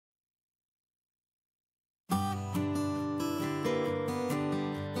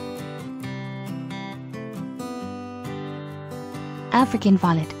African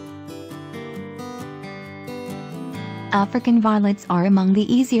violet. African violets are among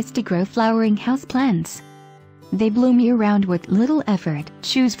the easiest to grow flowering houseplants. They bloom year-round with little effort.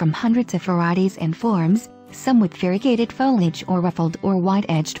 Choose from hundreds of varieties and forms, some with variegated foliage or ruffled or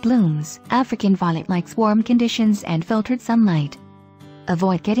wide-edged blooms. African violet likes warm conditions and filtered sunlight.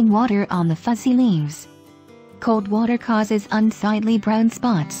 Avoid getting water on the fuzzy leaves. Cold water causes unsightly brown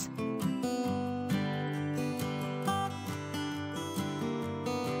spots.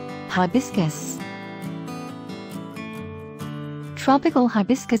 Hibiscus. Tropical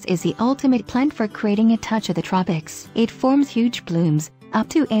hibiscus is the ultimate plant for creating a touch of the tropics. It forms huge blooms, up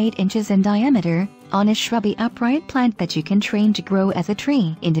to 8 inches in diameter, on a shrubby upright plant that you can train to grow as a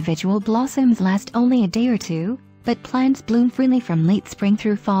tree. Individual blossoms last only a day or two, but plants bloom freely from late spring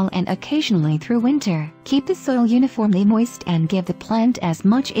through fall and occasionally through winter. Keep the soil uniformly moist and give the plant as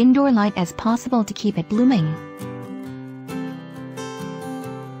much indoor light as possible to keep it blooming.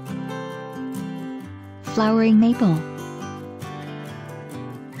 Flowering maple.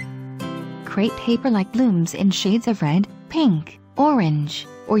 Crepe paper-like blooms in shades of red, pink, orange,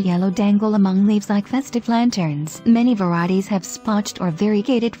 or yellow dangle among leaves like festive lanterns. Many varieties have splotched or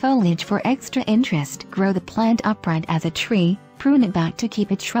variegated foliage for extra interest. Grow the plant upright as a tree, prune it back to keep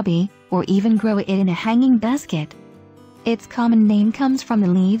it shrubby, or even grow it in a hanging basket. Its common name comes from the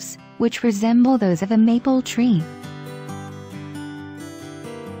leaves, which resemble those of a maple tree.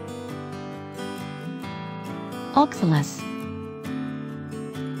 Oxalis.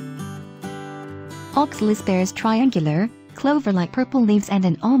 Oxalis bears triangular, clover-like purple leaves and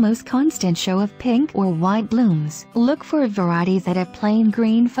an almost constant show of pink or white blooms. Look for varieties that have plain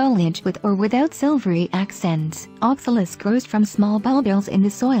green foliage with or without silvery accents. Oxalis grows from small bulbils in the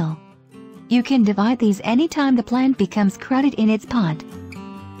soil. You can divide these anytime the plant becomes crowded in its pot.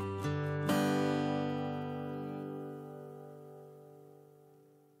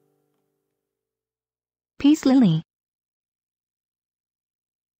 Peace lily.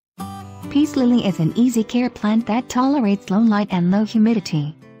 Peace lily is an easy-care plant that tolerates low light and low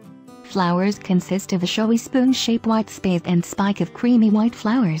humidity. Flowers consist of a showy spoon-shaped white spathe and spike of creamy white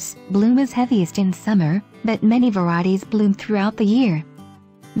flowers. Bloom is heaviest in summer, but many varieties bloom throughout the year.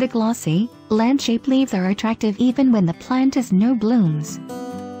 The glossy, land-shaped leaves are attractive even when the plant has no blooms.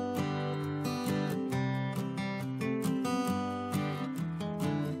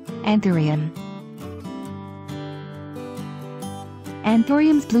 Anthurium.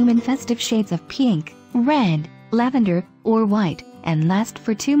 Anthuriums bloom in festive shades of pink, red, lavender, or white, and last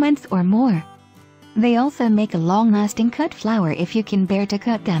for 2 months or more. They also make a long-lasting cut flower if you can bear to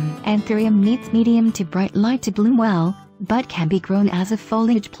cut them. Anthurium needs medium to bright light to bloom well, but can be grown as a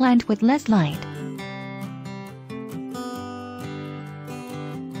foliage plant with less light.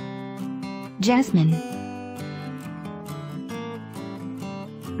 Jasmine.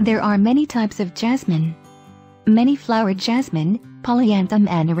 There are many types of jasmine. Many-flowered jasmine, polyanthum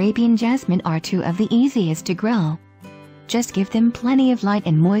and Arabian jasmine are 2 of the easiest to grow. Just give them plenty of light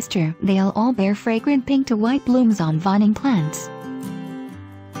and moisture. They'll all bear fragrant pink to white blooms on vining plants.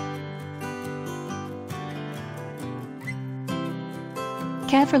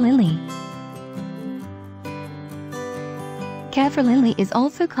 Kaffir Lily. Kaffir Lily is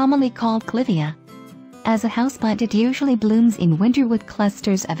also commonly called clivia. As a houseplant, it usually blooms in winter with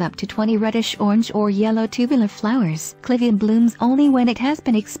clusters of up to 20 reddish orange or yellow tubular flowers. Clivia blooms only when it has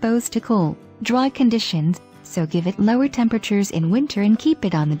been exposed to cool, dry conditions, so give it lower temperatures in winter and keep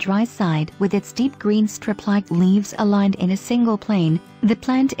it on the dry side. With its deep green strip-like leaves aligned in a single plane, the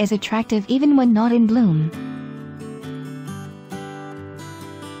plant is attractive even when not in bloom.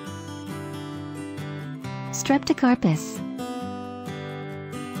 Streptocarpus.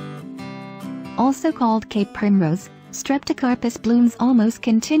 Also called Cape Primrose, Streptocarpus blooms almost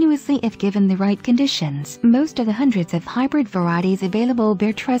continuously if given the right conditions. Most of the hundreds of hybrid varieties available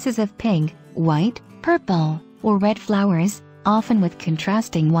bear trusses of pink, white, purple, or red flowers, often with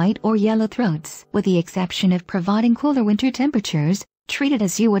contrasting white or yellow throats. With the exception of providing cooler winter temperatures, treat it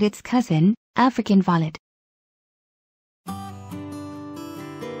as you would its cousin, African violet.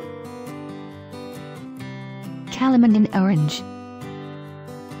 Calamondin Orange.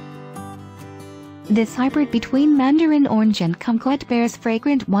 This hybrid between mandarin orange and kumquat bears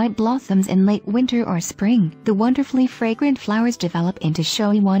fragrant white blossoms in late winter or spring. The wonderfully fragrant flowers develop into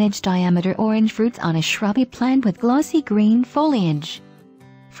showy 1-inch diameter orange fruits on a shrubby plant with glossy green foliage.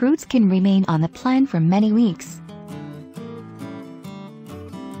 Fruits can remain on the plant for many weeks.